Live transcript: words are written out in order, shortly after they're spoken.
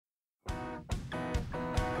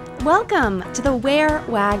Welcome to the Wear,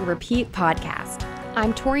 Wag, Repeat podcast.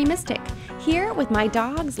 I'm Tori Mystic, here with my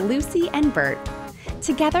dogs Lucy and Bert.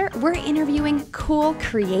 Together, we're interviewing cool,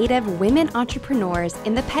 creative women entrepreneurs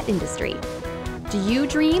in the pet industry. Do you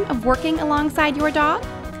dream of working alongside your dog?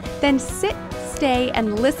 Then sit, stay,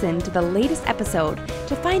 and listen to the latest episode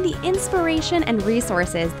to find the inspiration and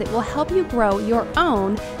resources that will help you grow your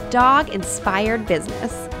own dog-inspired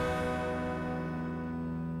business.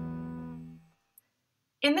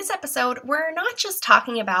 In this episode, we're not just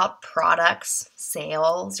talking about products,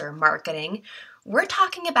 sales, or marketing. We're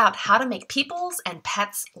talking about how to make people's and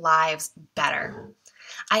pets' lives better.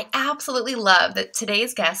 I absolutely love that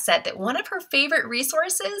today's guest said that one of her favorite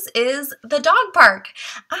resources is the dog park.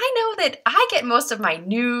 I know that I get most of my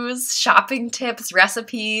news, shopping tips,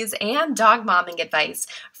 recipes, and dog momming advice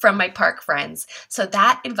from my park friends. So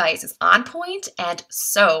that advice is on point and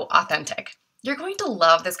so authentic. You're going to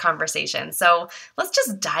love this conversation, so let's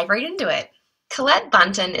just dive right into it. Collette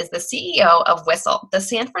Bunton is the CEO of Whistle, the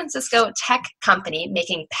San Francisco tech company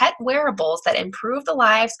making pet wearables that improve the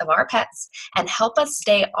lives of our pets and help us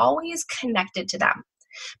stay always connected to them.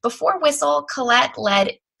 Before Whistle, Collette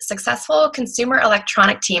led successful consumer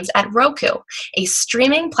electronic teams at Roku, a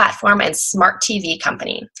streaming platform and smart TV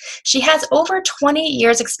company. She has over 20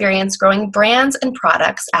 years experience growing brands and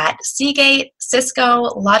products at Seagate, Cisco,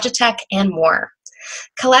 Logitech, and more.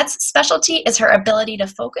 Collette's specialty is her ability to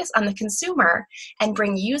focus on the consumer and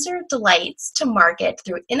bring user delights to market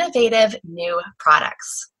through innovative new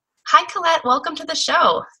products. Hi, Collette. Welcome to the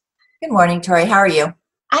show. Good morning, Tori. How are you?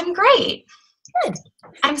 I'm great. Good.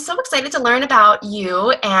 I'm so excited to learn about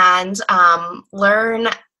you and learn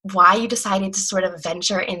why you decided to sort of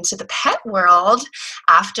venture into the pet world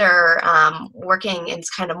after working in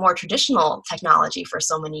kind of more traditional technology for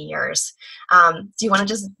so many years. Do you want to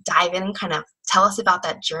just dive in and kind of tell us about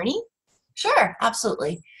that journey? Sure,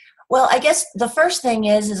 absolutely. Well, I guess the first thing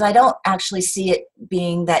is I don't actually see it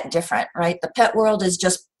being that different, right? The pet world is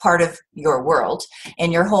just part of your world,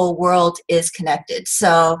 and your whole world is connected.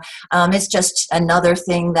 So it's just another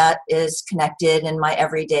thing that is connected in my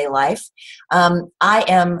everyday life. I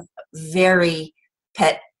am very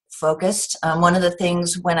pet focused. One of the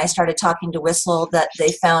things when I started talking to Whistle that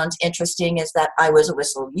they found interesting is that I was a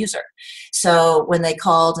Whistle user. So when they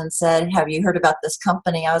called and said, "Have you heard about this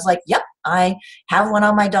company?" I was like, "Yep, I have one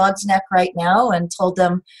on my dog's neck right now," and told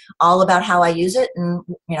them all about how I use it and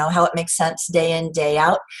how it makes sense day in, day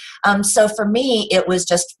out. So for me, it was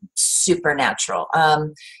just supernatural.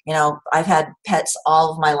 I've had pets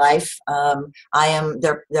all of my life.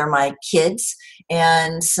 They're my kids,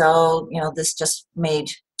 and so this just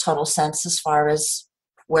made total sense as far as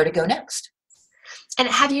where to go next. And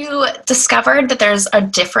have you discovered that there's a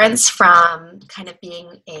difference from kind of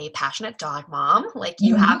being a passionate dog mom, like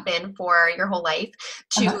you have been for your whole life,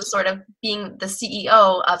 to sort of being the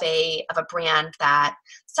CEO of a brand that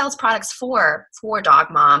sells products for dog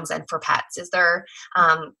moms and for pets? Is there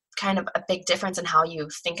kind of a big difference in how you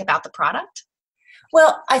think about the product?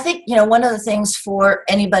 Well, I think, one of the things for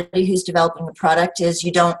anybody who's developing a product is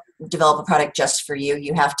you don't develop a product just for you.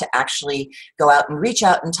 You have to actually go out and reach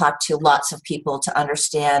out and talk to lots of people to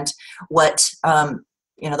understand what,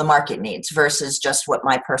 the market needs versus just what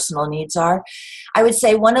my personal needs are. I would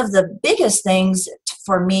say one of the biggest things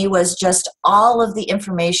for me was just all of the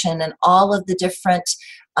information and all of the different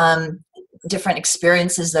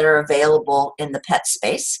experiences that are available in the pet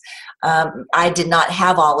space. I did not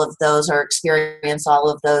have all of those or experience all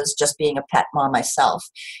of those just being a pet mom myself.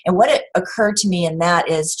 And what it occurred to me in that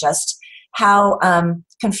is just how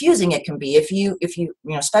confusing it can be if you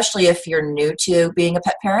especially if you're new to being a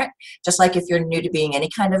pet parent, just like if you're new to being any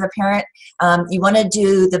kind of a parent, you want to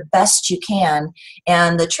do the best you can.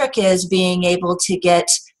 And the trick is being able to get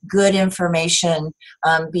good information,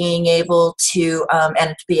 being able to,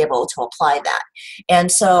 and to be able to apply that. And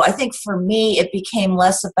so I think for me, it became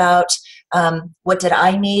less about what did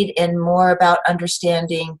I need and more about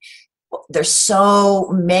understanding there's so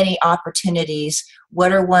many opportunities.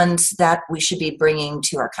 What are ones that we should be bringing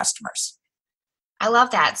to our customers? I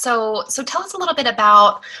love that. So tell us a little bit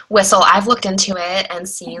about Whistle. I've looked into it and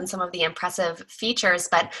seen some of the impressive features,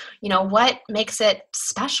 but what makes it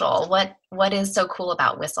special? What is so cool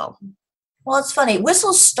about Whistle? Well, it's funny.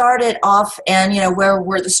 Whistle started off, and where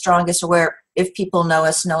we're the strongest, or where if people know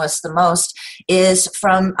us the most, is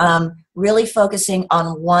from really focusing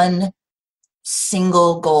on one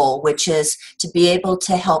single goal, which is to be able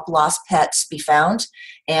to help lost pets be found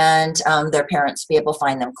and their parents be able to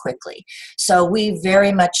find them quickly. So we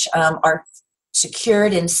very much are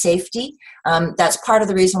secured in safety. That's part of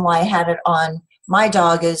the reason why I had it on my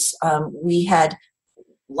dog is we had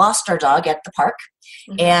lost our dog at the park,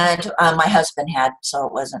 Mhm. and my husband had, so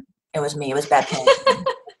it was me, it was bad parenting.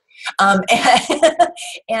 And,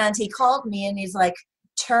 and he called me and he's like,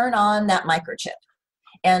 turn on that microchip.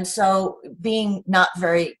 And so, being not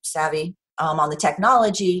very savvy on the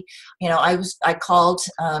technology, I called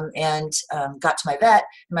and got to my vet.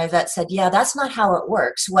 And my vet said, "Yeah, that's not how it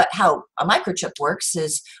works. How a microchip works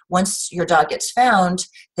is once your dog gets found,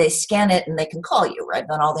 they scan it and they can call you, right?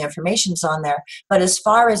 Then all the information's on there. But as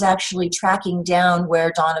far as actually tracking down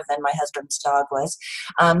where Donovan, my husband's dog, was,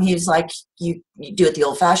 he was like, you do it the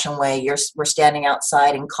old-fashioned way. We're standing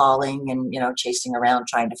outside and calling and chasing around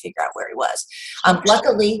trying to figure out where he was.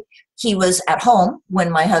 Luckily, he was at home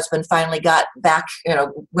when my husband finally got back,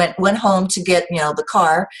 went home to get, the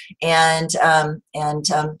car, and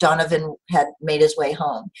Donovan had made his way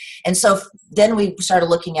home. And so then we started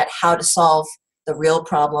looking at how to solve the real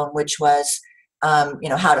problem, which was,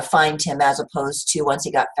 how to find him, as opposed to, once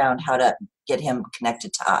he got found, how to get him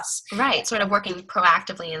connected to us. Right. Sort of working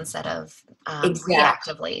proactively instead of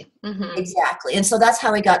reactively. Mm-hmm. Exactly. And so that's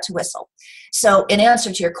how we got to Whistle. So in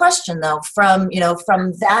answer to your question, though, from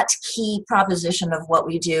that key proposition of what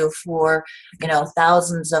we do for,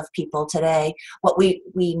 thousands of people today, what we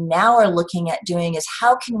now are looking at doing is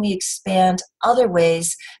how can we expand other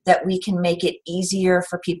ways that we can make it easier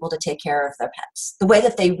for people to take care of their pets, the way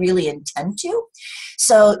that they really intend to.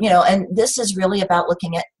 So, and this is really about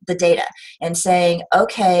looking at the data and saying,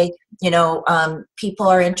 okay, people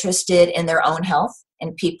are interested in their own health,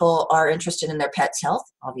 and people are interested in their pet's health,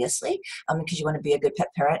 obviously, because you want to be a good pet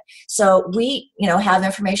parent. So we, have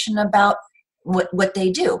information about what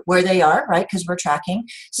they do, where they are, right? Because we're tracking.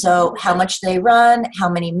 So how much they run, how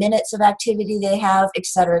many minutes of activity they have, et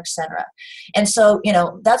cetera, et cetera. And so,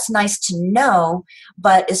 that's nice to know.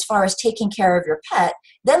 But as far as taking care of your pet,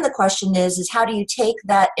 then the question is how do you take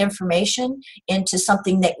that information into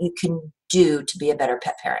something that you can do to be a better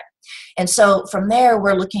pet parent? And so from there,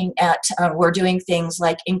 we're looking at, we're doing things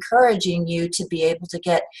like encouraging you to be able to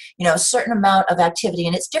get, a certain amount of activity.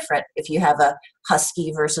 And it's different if you have a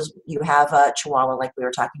husky versus you have a chihuahua, like we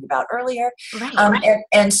were talking about earlier. Right.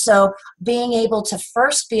 And so being able to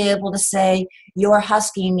first be able to say, your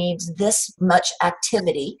husky needs this much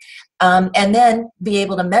activity, and then be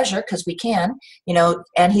able to measure, because we can,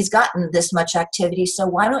 and he's gotten this much activity, so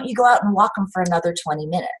why don't you go out and walk him for another 20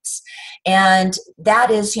 minutes? And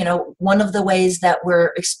that is, one of the ways that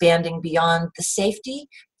we're expanding beyond the safety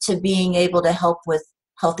to being able to help with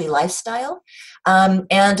healthy lifestyle.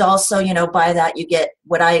 And also, by that you get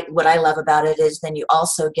what I love about it is then you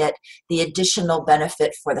also get the additional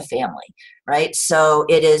benefit for the family, right? So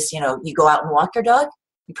it is, you go out and walk your dog,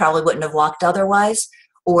 you probably wouldn't have walked otherwise.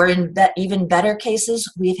 Or in even better cases,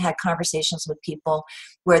 we've had conversations with people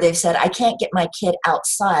where they've said, I can't get my kid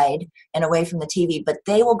outside and away from the TV, but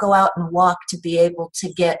they will go out and walk to be able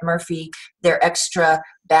to get Murphy their extra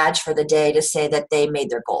badge for the day to say that they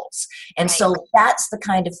made their goals. And Right. so that's the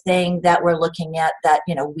kind of thing that we're looking at that,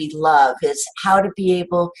 we love, is how to be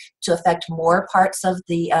able to affect more parts of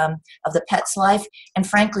the pet's life, and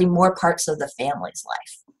frankly, more parts of the family's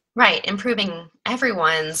life. Right, improving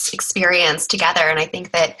everyone's experience together. And I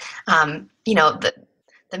think that,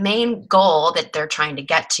 the main goal that they're trying to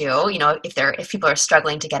get to, if people are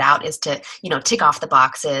struggling to get out, is to, tick off the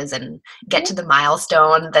boxes and get to the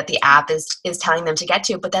milestone that the app is telling them to get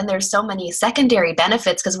to. But then there's so many secondary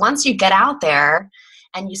benefits, because once you get out there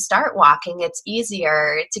and you start walking, it's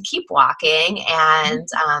easier to keep walking. And,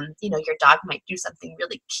 your dog might do something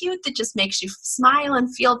really cute that just makes you smile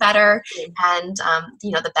and feel better. And,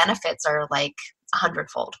 the benefits are like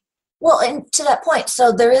 100-fold. Well, and to that point,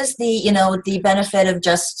 so there is the benefit of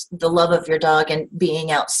just the love of your dog and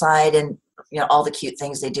being outside and, all the cute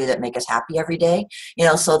things they do that make us happy every day.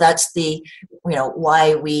 So that's the,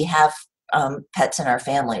 why we have pets in our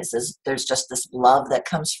families, is there's just this love that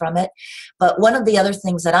comes from it. But one of the other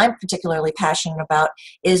things that I'm particularly passionate about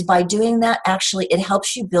is by doing that, actually, it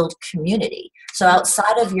helps you build community. So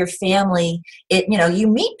outside of your family, you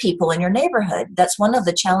meet people in your neighborhood. That's one of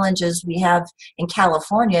the challenges we have in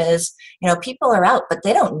California is, people are out, but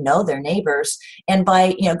they don't know their neighbors. And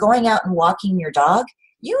by, going out and walking your dog,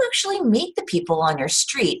 you actually meet the people on your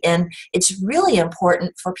street. And it's really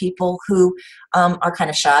important for people who are kind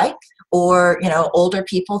of shy, or older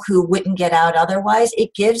people who wouldn't get out otherwise.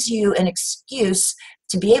 It gives you an excuse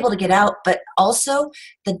to be able to get out, but also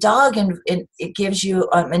the dog, and it gives you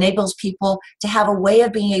enables people to have a way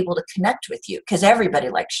of being able to connect with you, because everybody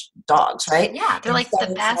likes dogs, right? Yeah, they're like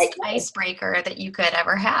the best icebreaker that you could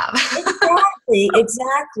ever have.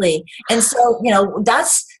 Exactly. And so,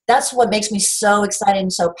 that's what makes me so excited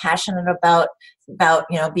and so passionate about about,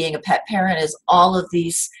 being a pet parent is all of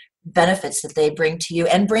these benefits that they bring to you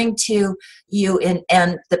and bring to you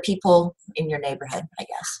and the people in your neighborhood, I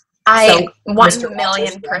guess. I So, Mr. 1 Walters,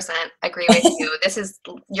 million percent agree with you.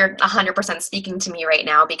 You're 100% speaking to me right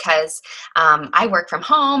now because I work from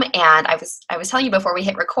home, and I was telling you before we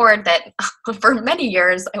hit record that for many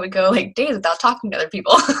years I would go like days without talking to other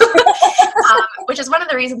people, which is one of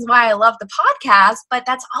the reasons why I love the podcast. But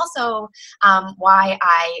that's also why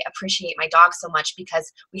I appreciate my dog so much, because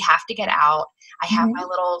we have to get out. I have my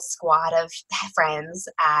little squad of friends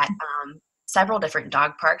at several different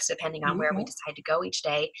dog parks, depending on where we decide to go each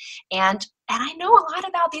day. And I know a lot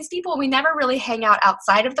about these people. We never really hang out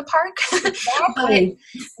outside of the park, Exactly.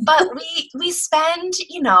 but we spend,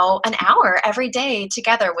 an hour every day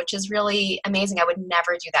together, which is really amazing. I would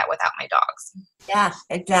never do that without my dogs. Yeah,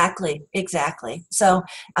 exactly. So,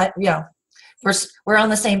 we're on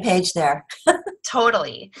the same page there.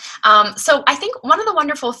 Totally. So I think one of the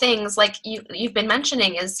wonderful things, like you've been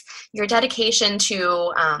mentioning, is your dedication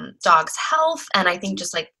to dogs' health, and I think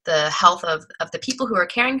just like the health of the people who are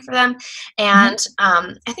caring for them. And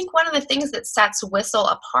I think one of the things that sets Whistle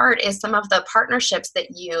apart is some of the partnerships that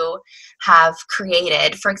you have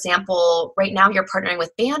created. For example, right now you're partnering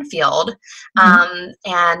with Banfield,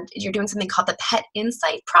 and you're doing something called the Pet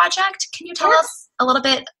Insight Project. Can you tell us a little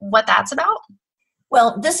bit what that's about?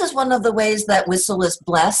 Well, this is one of the ways that Whistle is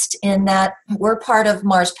blessed, in that we're part of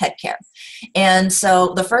Mars Pet Care. And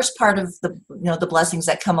so the first part of the blessings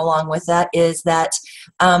that come along with that is that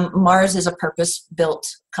Mars is a purpose-built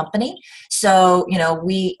company. So,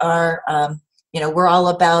 we are, we're all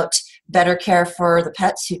about better care for the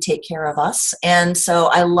pets who take care of us. And so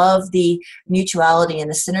I love the mutuality and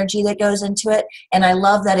the synergy that goes into it. And I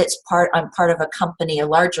love that I'm part of a company, a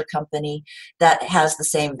larger company that has the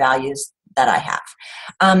same values that I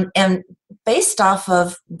have. And based off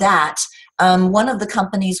of that, one of the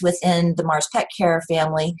companies within the Mars Pet Care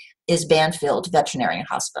family is Banfield Veterinary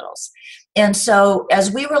Hospitals. And so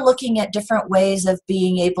as we were looking at different ways of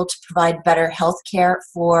being able to provide better health care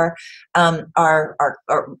for our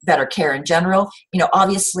better care in general,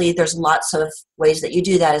 obviously there's lots of ways that you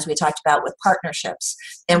do that, as we talked about with partnerships.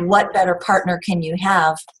 And what better partner can you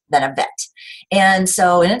have than a vet? And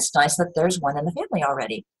it's nice that there's one in the family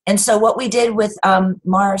already. And so what we did with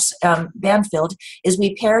Mars Banfield is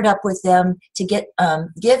we paired up with them to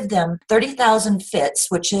give them 30,000 fits,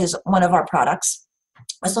 which is one of our products,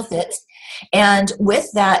 Whistle Fits. And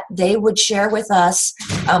with that, they would share with us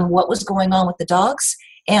what was going on with the dogs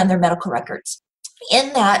and their medical records.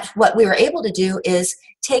 In that, what we were able to do is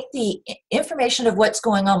take the information of what's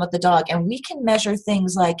going on with the dog, and we can measure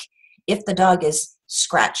things like if the dog is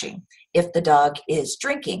scratching, if the dog is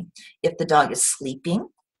drinking, if the dog is sleeping,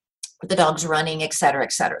 if the dog's running, et cetera,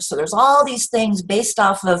 et cetera. So there's all these things based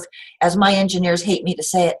off of, as my engineers hate me to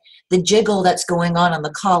say it, the jiggle that's going on the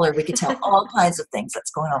collar. We could tell all kinds of things that's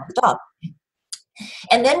going on with the dog.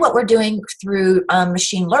 And then what we're doing through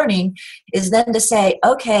machine learning is then to say,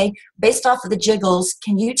 okay, based off of the jiggles,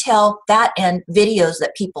 can you tell that and videos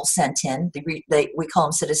that people sent in, we call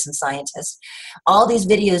them citizen scientists, all these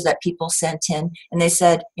videos that people sent in, and they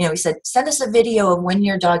said, we said, send us a video of when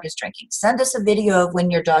your dog is drinking, send us a video of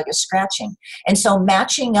when your dog is scratching. And so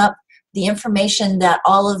matching up the information that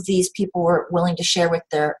all of these people were willing to share with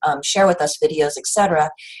us, videos,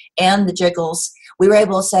 etc., and the jiggles, we were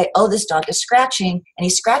able to say, oh, this dog is scratching, and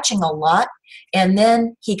he's scratching a lot, and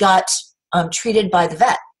then he got treated by the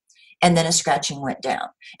vet, and then his scratching went down.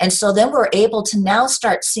 And so then we're able to now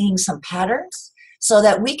start seeing some patterns so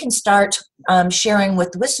that we can start sharing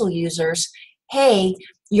with Whistle users, hey,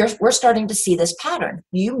 we're starting to see this pattern.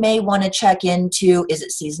 You may want to check into, is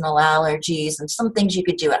it seasonal allergies and some things you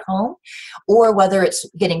could do at home, or whether it's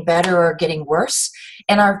getting better or getting worse.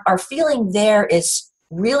 And our feeling there is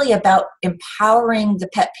really about empowering the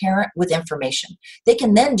pet parent with information. They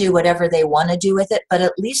can then do whatever they want to do with it, but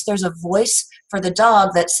at least there's a voice for the dog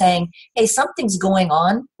that's saying, hey, something's going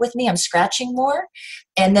on with me, I'm scratching more.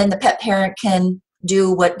 And then the pet parent can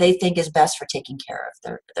do what they think is best for taking care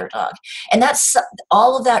of their dog. And that's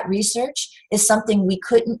all of that research is something we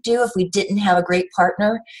couldn't do if we didn't have a great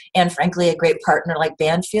partner, and frankly, a great partner like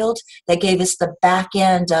Banfield that gave us the back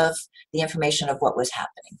end of the information of what was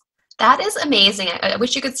happening. That is amazing. I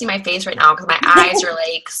wish you could see my face right now because my eyes are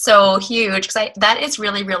like so huge, because that is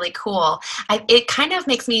really, really cool. It kind of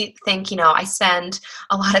makes me think, I spend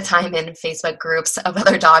a lot of time in Facebook groups of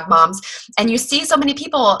other dog moms, and you see so many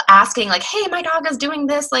people asking like, hey, my dog is doing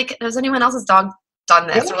this. Like, has anyone else's dog done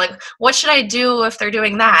this? Yeah. Or like, what should I do if they're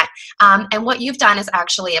doing that? And what you've done is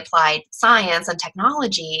actually applied science and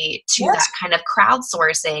technology to that kind of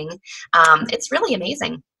crowdsourcing. It's really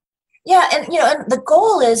amazing. Yeah, and the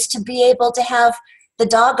goal is to be able to have the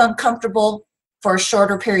dog uncomfortable for a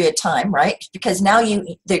shorter period of time, right? Because now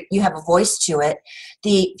you have a voice to it.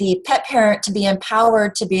 The pet parent to be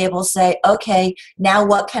empowered to be able to say, okay, now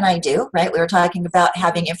what can I do, right? We were talking about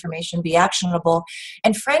having information be actionable,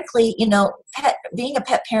 and frankly, being a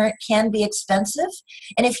pet parent can be expensive,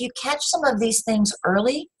 and if you catch some of these things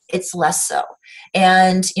early, it's less so.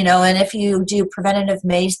 And if you do preventative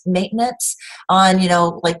maintenance on,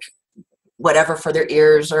 like whatever for their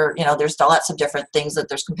ears, or there's lots of different things that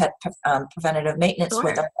there's preventative maintenance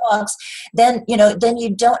with Sure. our dogs, then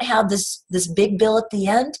you don't have this big bill at the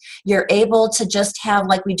end. You're able to just have,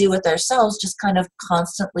 like we do with ourselves, just kind of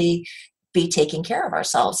constantly be taking care of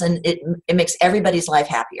ourselves, and it makes everybody's life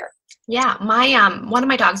happier. Yeah, my one of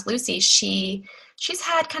my dogs, Lucy, she's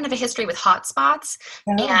had kind of a history with hot spots,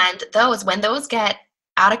 Oh, and when those get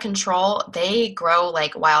out of control, they grow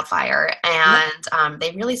like wildfire, yep. and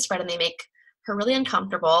they really spread and they make her really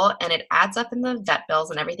uncomfortable, and it adds up in the vet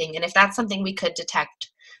bills and everything. And if that's something we could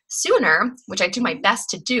detect sooner, which I do my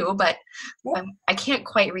best to do, but Yep. I can't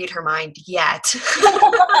quite read her mind yet.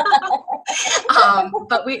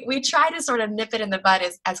 But we try to sort of nip it in the bud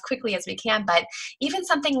as quickly as we can. But even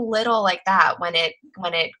something little like that, when it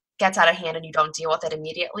gets out of hand and you don't deal with it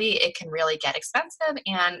immediately, it can really get expensive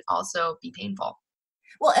and also be painful.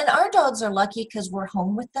 Well, and our dogs are lucky because we're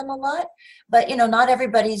home with them a lot, but not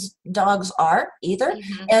everybody's dogs are either.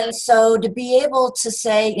 Hmm. And so to be able to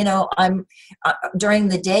say, I'm during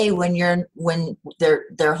the day when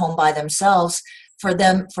they're home by themselves,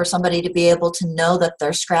 for somebody to be able to know that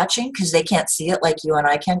they're scratching because they can't see it like you and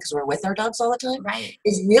I can because we're with our dogs all the time, Right.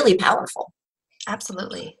 is really powerful.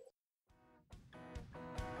 Absolutely.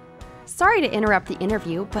 Sorry to interrupt the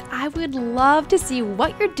interview, but I would love to see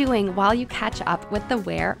what you're doing while you catch up with the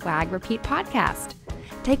Wear, Wag, Repeat podcast.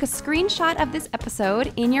 Take a screenshot of this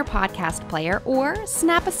episode in your podcast player or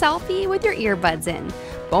snap a selfie with your earbuds in.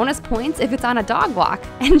 Bonus points if it's on a dog walk,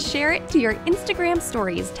 and share it to your Instagram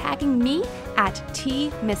stories, tagging me at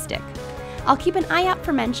 @tmystic. I'll keep an eye out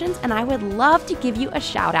for mentions, and I would love to give you a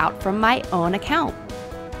shout out from my own account.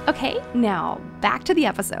 Okay, now back to the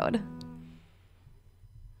episode.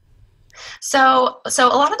 So a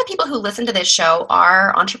lot of the people who listen to this show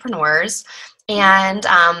are entrepreneurs, and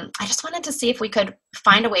I just wanted to see if we could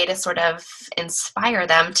find a way to sort of inspire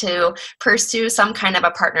them to pursue some kind of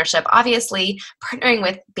a partnership. Obviously, partnering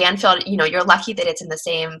with Banfield, you're lucky that it's in the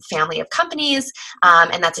same family of companies,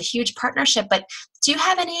 and that's a huge partnership. But do you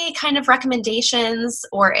have any kind of recommendations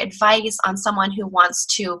or advice on someone who wants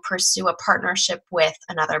to pursue a partnership with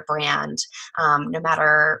another brand, no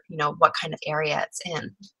matter what kind of area it's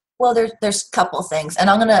in? Well, there's a couple things, and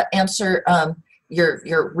I'm going to answer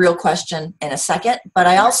your real question in a second. But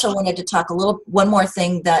I also wanted to talk one more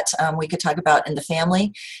thing that we could talk about in the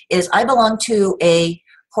family is I belong to a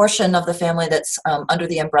portion of the family that's under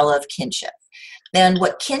the umbrella of kinship. And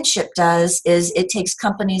what kinship does is it takes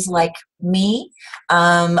companies like me,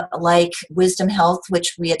 like Wisdom Health,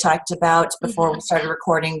 which we had talked about before we started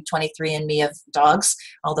recording 23andMe of dogs,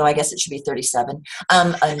 although I guess it should be 37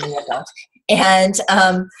 on me of dogs. And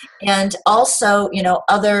also,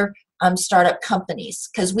 other startup companies,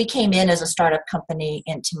 because we came in as a startup company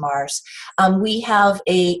into Mars. We have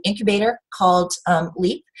a incubator called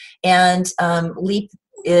Leap, and Leap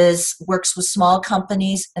works with small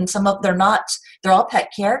companies, and they're all pet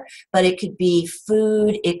care, but it could be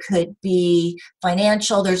food, it could be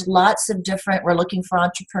financial. There's lots of we're looking for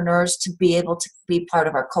entrepreneurs to be able to be part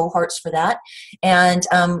of our cohorts for that. And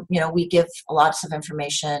we give lots of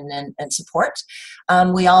information and support.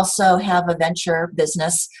 We also have a venture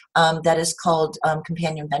business that is called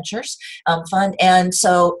Companion Ventures Fund, and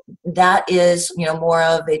so that is more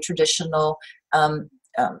of a traditional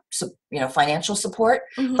financial support.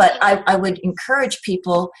 Mm-hmm. But I would encourage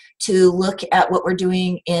people to look at what we're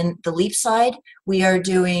doing in the Leap side. We are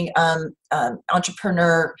doing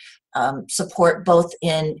entrepreneur support both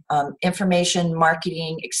in information,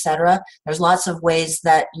 marketing, etc. There's lots of ways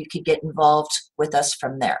that you could get involved with us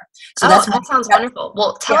from there. So that sounds wonderful.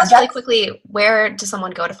 Well, tell us really quickly, where does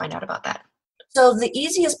someone go to find out about that? So the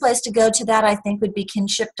easiest place to go to that, I think, would be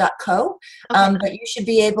kinship.co. Okay. But you should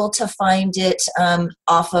be able to find it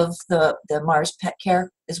off of the Mars Pet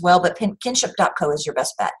Care as well. But kinship.co is your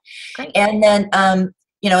best bet. Great. And then, and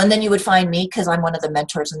then you would find me because I'm one of the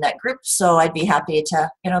mentors in that group. So I'd be happy to,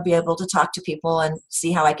 be able to talk to people and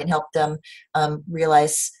see how I can help them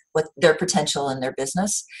realize what their potential in their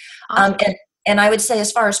business. Awesome. And I would say,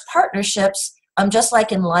 as far as partnerships, just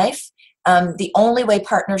like in life, The only way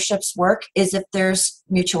partnerships work is if there's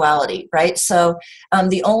mutuality, right? So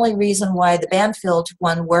the only reason why the Banfield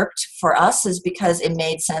one worked for us is because it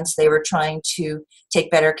made sense. They were trying to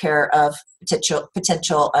take better care of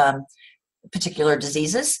potential particular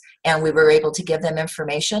diseases, and we were able to give them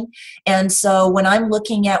information. And so when I'm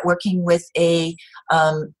looking at working with a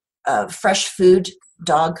fresh food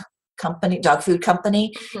dog food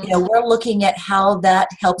company, we're looking at how that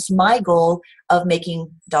helps my goal of making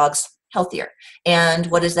dogs healthier, and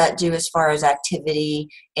what does that do as far as activity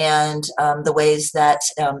and the ways that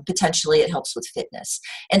potentially it helps with fitness.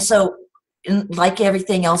 And so, like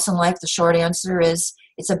everything else in life, the short answer is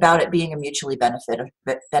it's about it being a mutually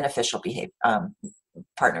beneficial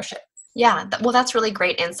partnership. Yeah, well, that's really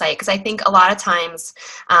great insight, because I think a lot of times,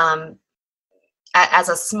 as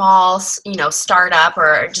a small, startup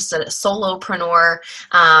or just a solopreneur,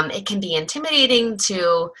 it can be intimidating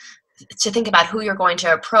to think about who you're going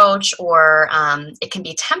to approach, or it can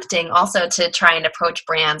be tempting also to try and approach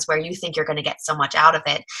brands where you think you're going to get so much out of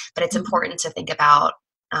it. But it's important to think about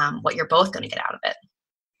what you're both going to get out of it.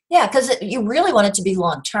 Yeah, because you really want it to be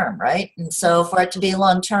long-term, right? And so for it to be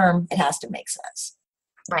long-term, it has to make sense.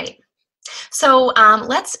 Right. So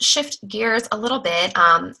let's shift gears a little bit.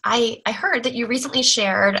 I heard that you recently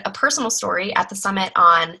shared a personal story at the summit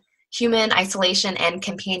on human isolation and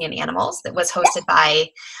companion animals that was hosted by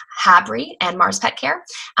Habri and Mars Pet Care.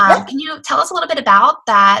 Can you tell us a little bit about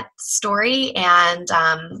that story and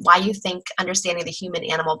why you think understanding the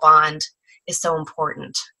human-animal bond is so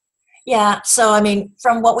important? Yeah, so I mean,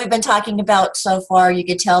 from what we've been talking about so far, you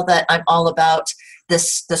could tell that I'm all about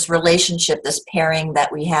this relationship, this pairing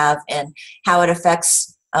that we have, and how it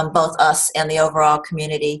affects both us and the overall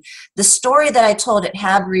community. The story that I told at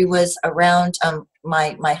Habri was around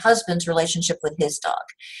my husband's relationship with his dog.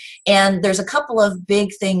 And there's a couple of big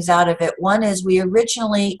things out of it. One is we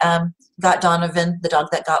originally got Donovan, the dog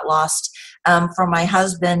that got lost, from my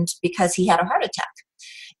husband because he had a heart attack.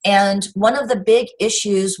 And one of the big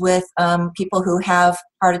issues with people who have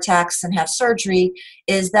heart attacks and have surgery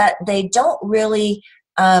is that they don't really,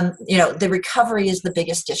 the recovery is the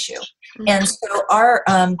biggest issue. Mm-hmm. And so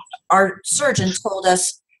our surgeon told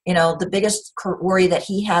us, the biggest worry that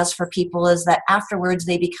he has for people is that afterwards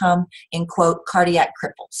they become, in quote, cardiac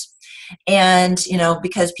cripples. And,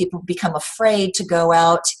 because people become afraid to go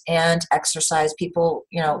out and exercise, people,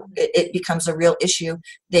 it becomes a real issue.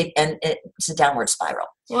 And it's a downward spiral.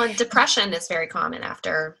 Well, and depression is very common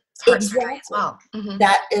after heart surgery as well. Mm-hmm.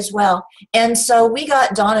 That as well. And so we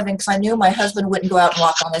got Donovan because I knew my husband wouldn't go out and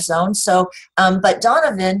walk on his own. So, but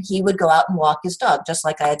Donovan, he would go out and walk his dog, just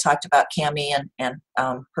like I had talked about Cammie and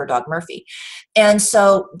her dog Murphy. And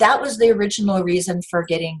so that was the original reason for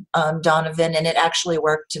getting Donovan, and it actually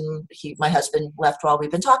worked. And my husband left while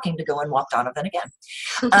we've been talking to go and walk Donovan again.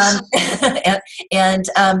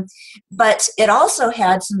 But it also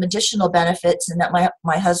had some additional benefits in that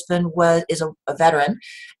my husband is a veteran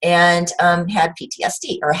and had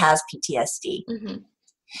PTSD or has PTSD. Mm-hmm.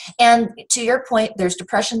 And to your point, there's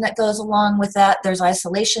depression that goes along with that. There's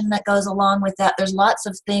isolation that goes along with that. There's lots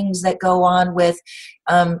of things that go on with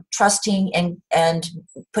trusting and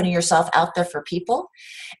putting yourself out there for people.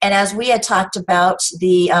 And as we had talked about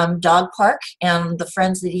the dog park and the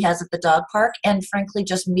friends that he has at the dog park, and frankly,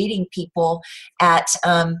 just meeting people at,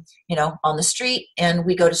 on the street, and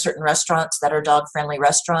we go to certain restaurants that are dog-friendly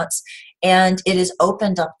restaurants, and it has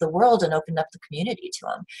opened up the world and opened up the community to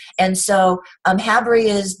them. And so Habri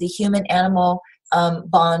is the Human Animal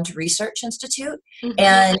Bond Research Institute.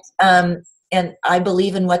 Mm-hmm. And I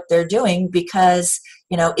believe in what they're doing because,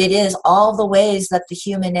 it is all the ways that the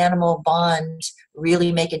human-animal bond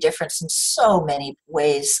really make a difference in so many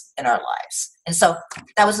ways in our lives. And so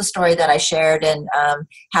that was the story that I shared, and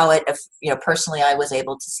how it, personally, I was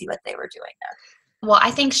able to see what they were doing there. Well,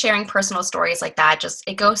 I think sharing personal stories like that,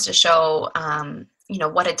 it goes to show,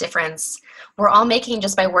 what a difference we're all making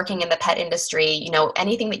just by working in the pet industry.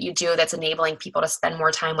 Anything that you do that's enabling people to spend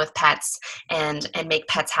more time with pets and make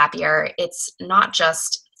pets happier, it's not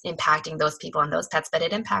just impacting those people and those pets, but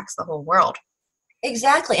it impacts the whole world.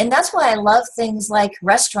 Exactly. And that's why I love things like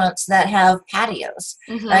restaurants that have patios,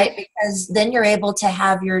 mm-hmm. right? Because then you're able to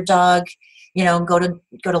have your dog go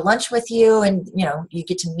to lunch with you, and you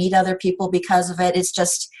get to meet other people because of it. It's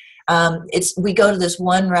just we go to this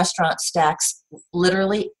one restaurant, Stacks,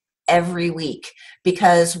 literally every week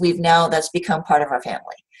because that's become part of our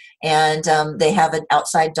family. And they have an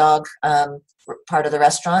outside dog part of the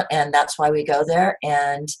restaurant, and that's why we go there,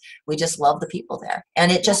 and we just love the people there.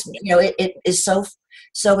 And it just it is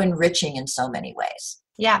so enriching in so many ways.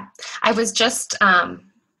 Yeah, I was just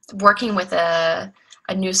working with a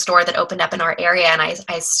a new store that opened up in our area, and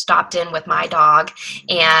I stopped in with my dog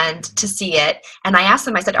and to see it. And I asked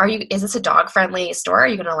them, I said, is this a dog friendly store? Are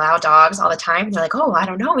you going to allow dogs all the time? And they're like, oh, I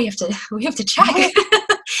don't know. We have to check.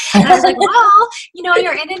 And I was like, well,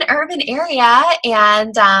 you're in an urban area, and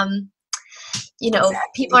exactly.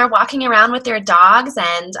 People are walking around with their dogs,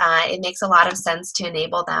 and it makes a lot of sense to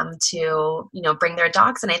enable them to, bring their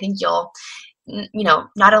dogs. And I think you'll,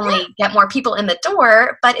 not only get more people in the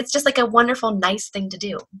door, but it's just like a wonderful, nice thing to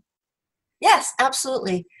do. Yes,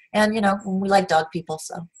 absolutely. And, we like dog people,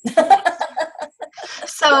 so.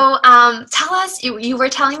 So tell us, you were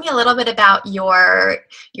telling me a little bit about your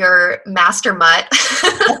master mutt,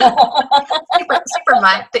 super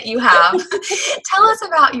mutt that you have. Tell us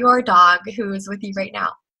about your dog who's with you right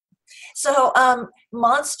now. So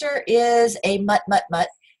Monster is a mutt.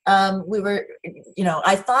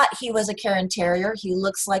 I thought he was a Cairn Terrier. He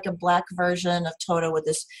looks like a black version of Toto with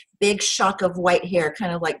this big shock of white hair,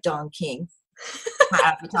 kind of like Don King.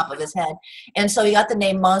 At the top of his head. And so he got the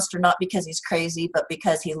name Monster, not because he's crazy, but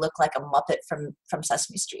because he looked like a Muppet from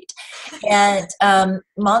Sesame Street. And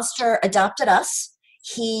Monster adopted us.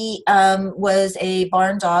 He was a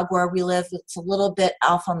barn dog where we live. It's a little bit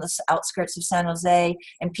off on the outskirts of San Jose,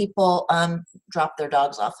 and people drop their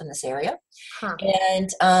dogs off in this area. Huh.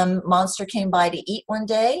 And Monster came by to eat one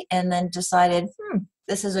day and then decided,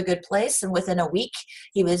 this is a good place. And within a week,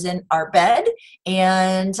 he was in our bed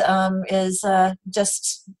and is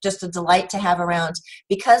just a delight to have around.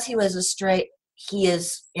 Because he was a stray, he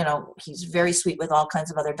is, he's very sweet with all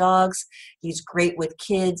kinds of other dogs. He's great with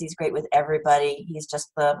kids. He's great with everybody. He's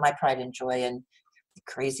just my pride and joy and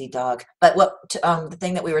crazy dog. But the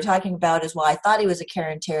thing that we were talking about is, I thought he was a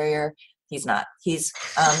Cairn Terrier. He's not. He's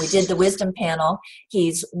we did the wisdom panel.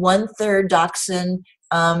 He's 1/3 Dachshund.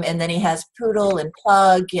 And then he has poodle and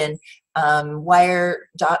pug and wire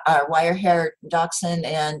hair dachshund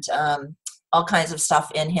and all kinds of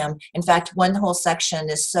stuff in him. In fact, one whole section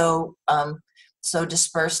is so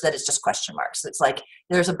dispersed that it's just question marks. It's like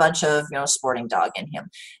there's a bunch of sporting dog in him.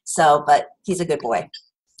 So, but he's a good boy.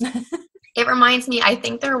 It reminds me, I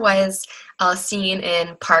think there was a scene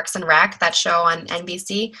in Parks and Rec, that show on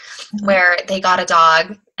NBC, where they got a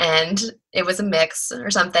dog and it was a mix or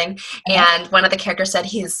something. And one of the characters said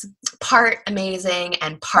he's part amazing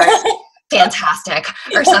and part fantastic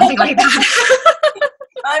or something like that.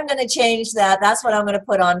 I'm going to change that. That's what I'm going to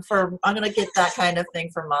put on I'm going to get that kind of thing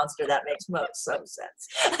for Monster. That makes some sense.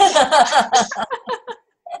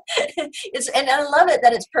 And I love it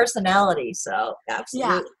that it's personality. So absolutely.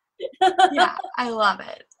 Yeah. Yeah, I love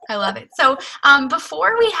it. So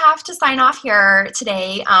before we have to sign off here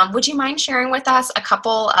today, would you mind sharing with us a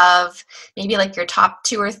couple of maybe like your top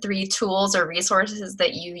 2 or 3 tools or resources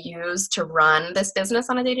that you use to run this business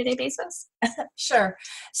on a day-to-day basis? Sure.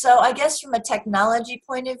 So I guess from a technology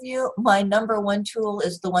point of view, my number 1 tool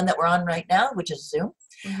is the one that we're on right now, which is Zoom.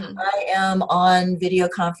 Mm-hmm. I am on video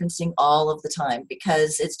conferencing all of the time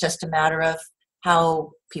because it's just a matter of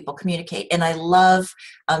how people communicate. And I love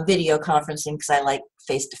video conferencing because I like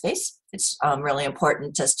face-to-face. It's really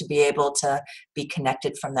important just to be able to be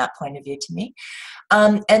connected from that point of view to me.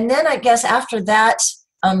 And then I guess after that,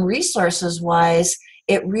 resources-wise,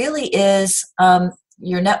 it really is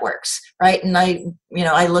your networks, right? And I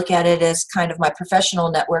look at it as kind of my professional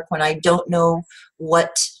network when I don't know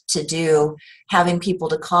what to do, having people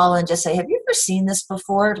to call and just say, have you ever seen this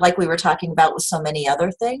before? Like we were talking about with so many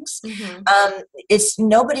other things. Mm-hmm. It's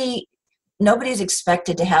nobody's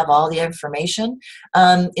expected to have all the information.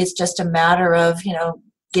 It's just a matter of,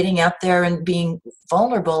 getting out there and being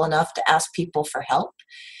vulnerable enough to ask people for help.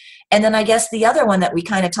 And then I guess the other one that we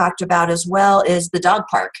kind of talked about as well is the dog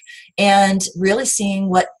park and really seeing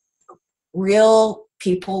what real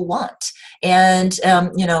people want. And,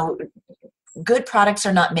 good products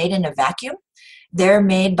are not made in a vacuum. They're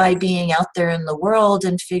made by being out there in the world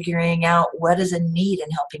and figuring out what is a need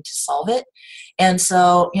and helping to solve it. And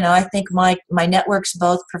so, I think my networks,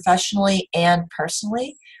 both professionally and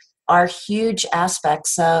personally, are huge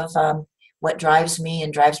aspects of what drives me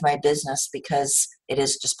and drives my business because it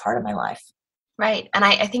is just part of my life. Right. And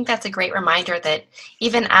I think that's a great reminder that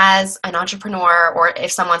even as an entrepreneur, or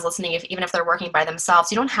if someone's listening, even if they're working by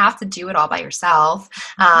themselves, you don't have to do it all by yourself.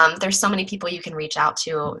 There's so many people you can reach out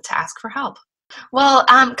to ask for help. Well,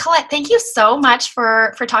 Collette, thank you so much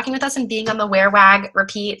for talking with us and being on the Wear, Wag,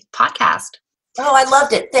 Repeat podcast. Oh, I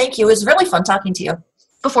loved it. Thank you. It was really fun talking to you.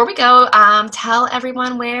 Before we go, tell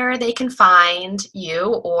everyone where they can find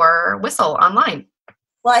you or Whistle online.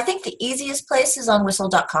 Well, I think the easiest place is on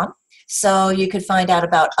whistle.com. So you could find out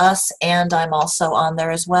about us, and I'm also on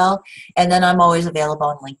there as well. And then I'm always available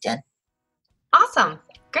on LinkedIn. Awesome.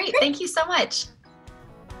 Great. Thank you so much.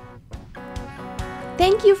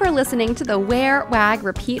 Thank you for listening to the Wear, Wag,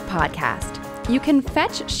 Repeat podcast. You can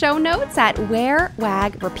fetch show notes at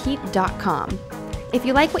wearwagrepeat.com. If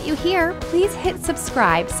you like what you hear, please hit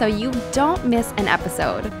subscribe so you don't miss an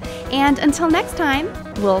episode. And until next time,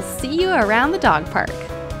 we'll see you around the dog park.